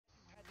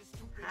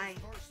Hi,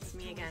 it's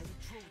me again.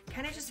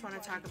 Kind of just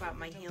want to talk about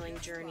my healing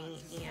journey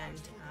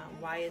and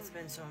why it's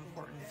been so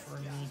important for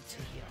me to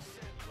heal.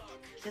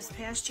 This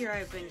past year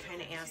I've been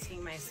kind of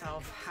asking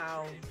myself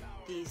how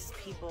these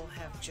people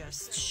have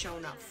just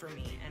shown up for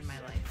me in my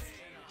life,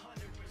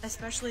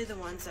 especially the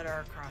ones that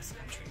are across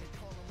country.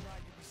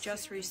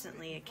 Just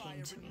recently it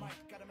came to me.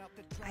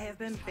 I have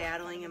been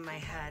battling in my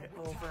head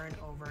over and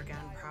over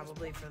again,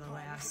 probably for the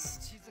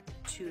last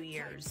 2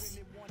 years,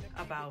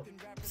 about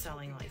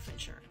selling life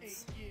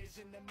insurance.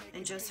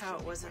 And just how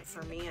it wasn't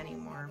for me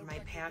anymore. My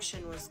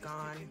passion was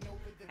gone.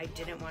 I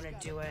didn't want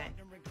to do it.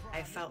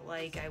 I felt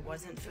like I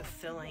wasn't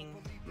fulfilling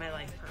my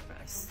life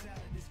purpose.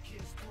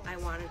 I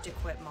wanted to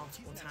quit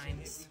multiple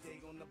times.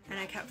 And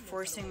I kept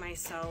forcing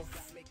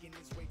myself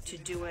to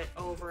do it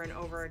over and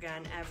over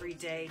again, every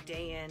day,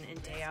 day in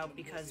and day out,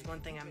 because one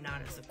thing I'm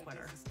not is a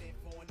quitter.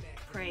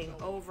 Praying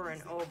over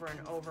and over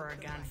and over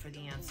again for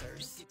the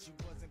answers.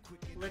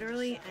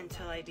 Literally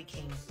until I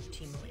became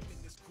Team Elite.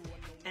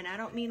 And I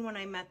don't mean when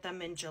I met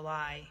them in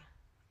July.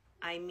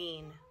 I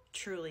mean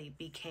truly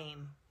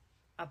became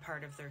a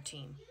part of their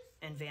team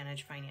in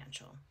Vantage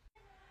Financial.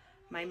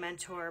 My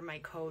mentor, my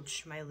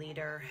coach, my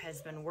leader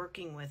has been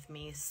working with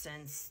me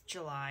since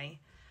July,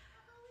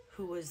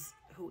 who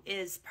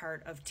is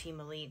part of Team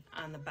Elite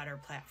on the Better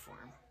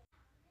platform.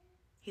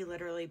 He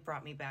literally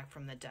brought me back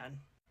from the dead.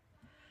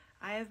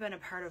 I have been a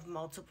part of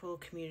multiple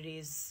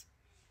communities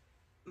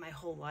my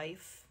whole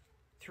life,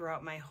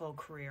 throughout my whole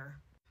career,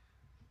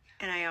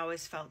 and I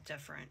always felt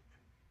different.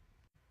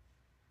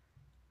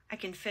 I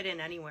can fit in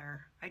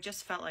anywhere. I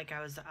just felt like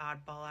I was the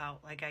oddball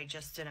out, like I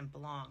just didn't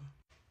belong.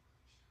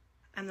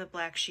 I'm the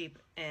black sheep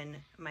in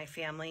my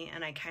family,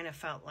 and I kind of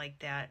felt like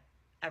that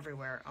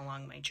everywhere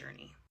along my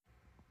journey.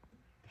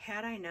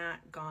 Had I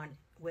not gone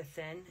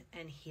within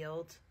and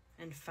healed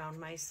and found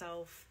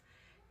myself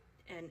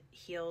and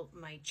healed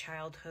my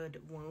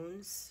childhood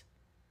wounds,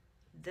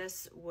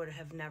 this would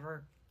have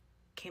never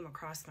came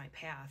across my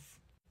path.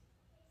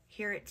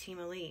 Here at Team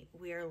Elite,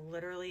 we are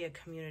literally a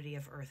community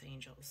of Earth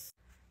Angels.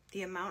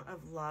 The amount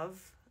of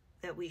love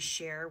that we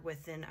share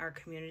within our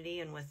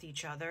community and with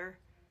each other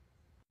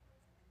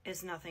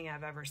is nothing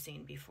I've ever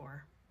seen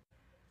before.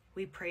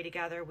 We pray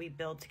together, we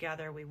build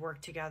together, we work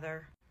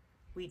together,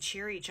 we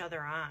cheer each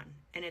other on,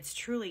 and it's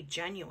truly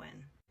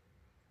genuine.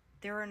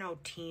 There are no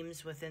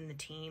teams within the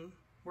team.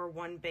 We're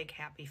one big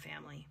happy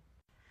family.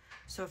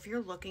 So if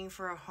you're looking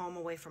for a home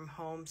away from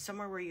home,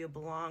 somewhere where you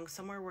belong,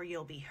 somewhere where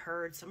you'll be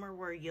heard, somewhere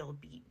where you'll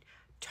be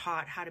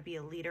taught how to be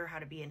a leader, how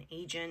to be an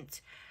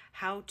agent,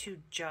 how to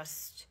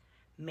just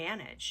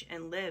manage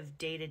and live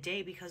day to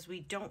day, because we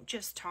don't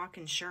just talk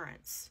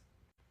insurance.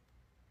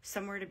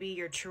 Somewhere to be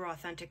your true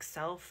authentic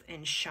self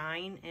and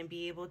shine and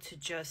be able to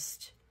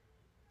just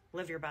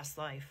live your best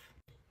life.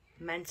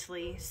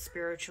 Mentally,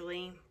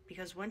 spiritually,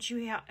 because once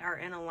you are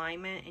in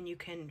alignment and you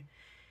can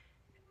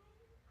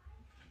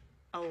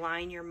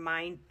align your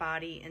mind,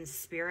 body, and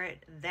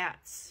spirit,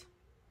 that's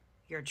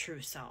your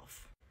true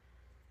self.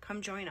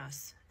 Come join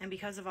us. And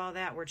because of all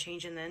that, we're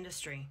changing the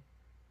industry.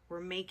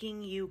 We're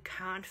making you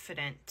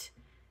confident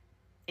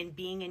in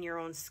being in your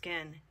own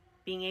skin,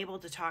 being able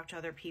to talk to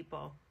other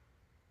people,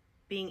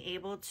 being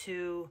able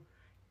to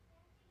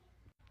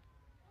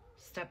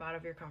step out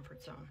of your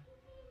comfort zone.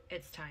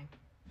 It's time.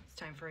 It's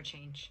time for a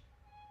change.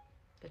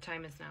 The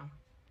time is now.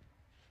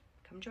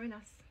 Come join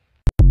us.